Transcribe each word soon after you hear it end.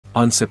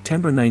On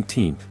September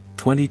 19,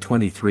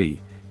 2023,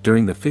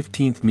 during the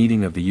 15th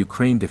meeting of the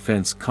Ukraine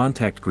Defense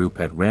Contact Group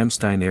at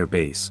Ramstein Air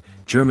Base,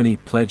 Germany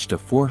pledged a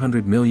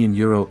 €400 million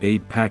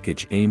aid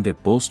package aimed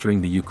at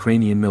bolstering the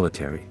Ukrainian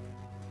military.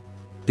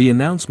 The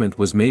announcement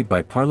was made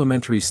by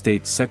Parliamentary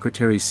State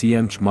Secretary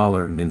Siemtje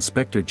Möller and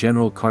Inspector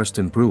General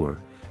Carsten Breuer,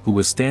 who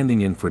was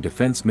standing in for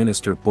Defense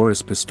Minister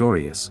Boris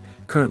Pistorius,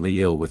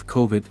 currently ill with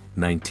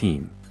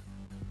COVID-19.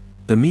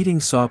 The meeting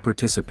saw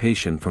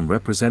participation from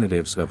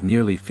representatives of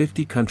nearly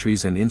 50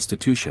 countries and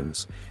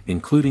institutions,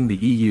 including the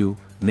EU,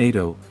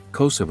 NATO,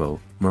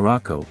 Kosovo,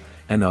 Morocco,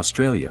 and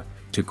Australia,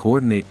 to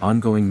coordinate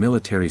ongoing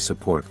military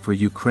support for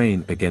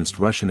Ukraine against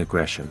Russian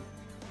aggression.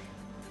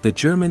 The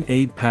German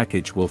aid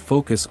package will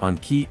focus on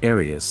key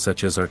areas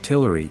such as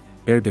artillery,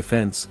 air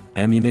defense,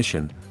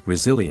 ammunition,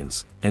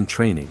 resilience, and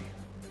training.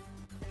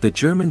 The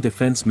German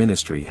Defense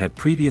Ministry had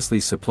previously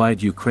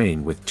supplied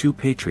Ukraine with 2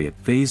 Patriot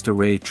phased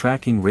array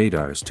tracking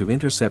radars to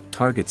intercept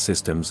target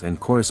systems and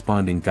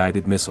corresponding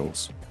guided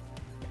missiles.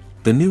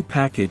 The new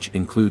package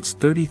includes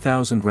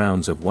 30,000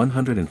 rounds of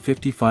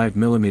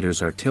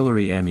 155mm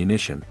artillery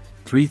ammunition,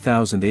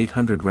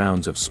 3,800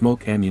 rounds of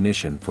smoke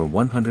ammunition for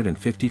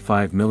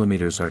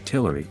 155mm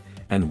artillery,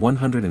 and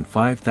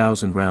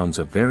 105,000 rounds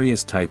of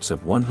various types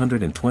of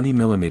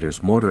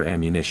 120mm mortar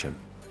ammunition.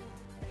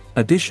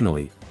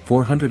 Additionally,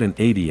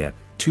 480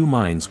 At-2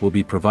 mines will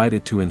be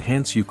provided to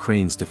enhance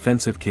Ukraine's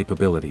defensive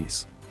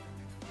capabilities.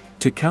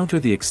 To counter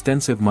the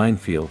extensive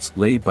minefields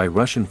laid by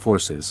Russian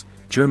forces,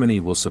 Germany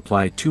will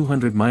supply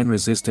 200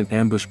 mine-resistant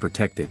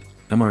ambush-protected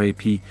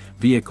 (MRAP)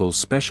 vehicles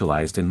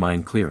specialized in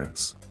mine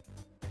clearance.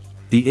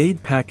 The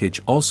aid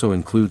package also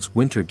includes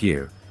winter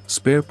gear,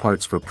 spare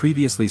parts for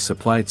previously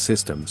supplied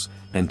systems,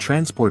 and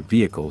transport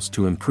vehicles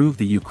to improve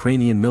the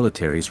Ukrainian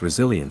military's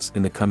resilience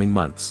in the coming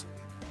months.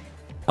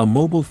 A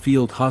mobile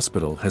field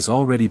hospital has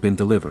already been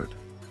delivered.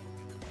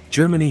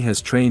 Germany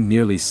has trained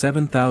nearly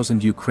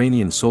 7,000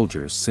 Ukrainian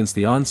soldiers since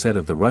the onset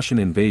of the Russian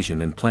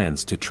invasion and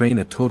plans to train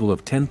a total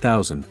of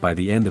 10,000 by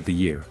the end of the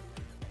year.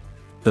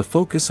 The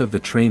focus of the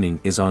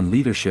training is on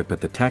leadership at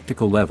the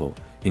tactical level,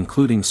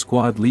 including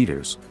squad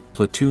leaders,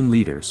 platoon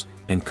leaders,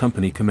 and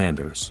company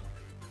commanders.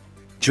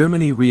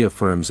 Germany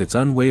reaffirms its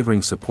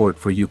unwavering support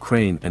for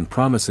Ukraine and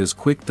promises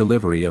quick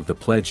delivery of the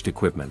pledged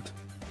equipment.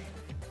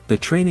 The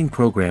training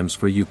programs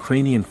for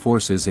Ukrainian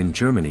forces in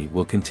Germany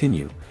will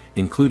continue,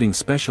 including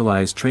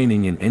specialized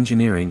training in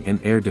engineering and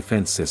air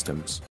defense systems.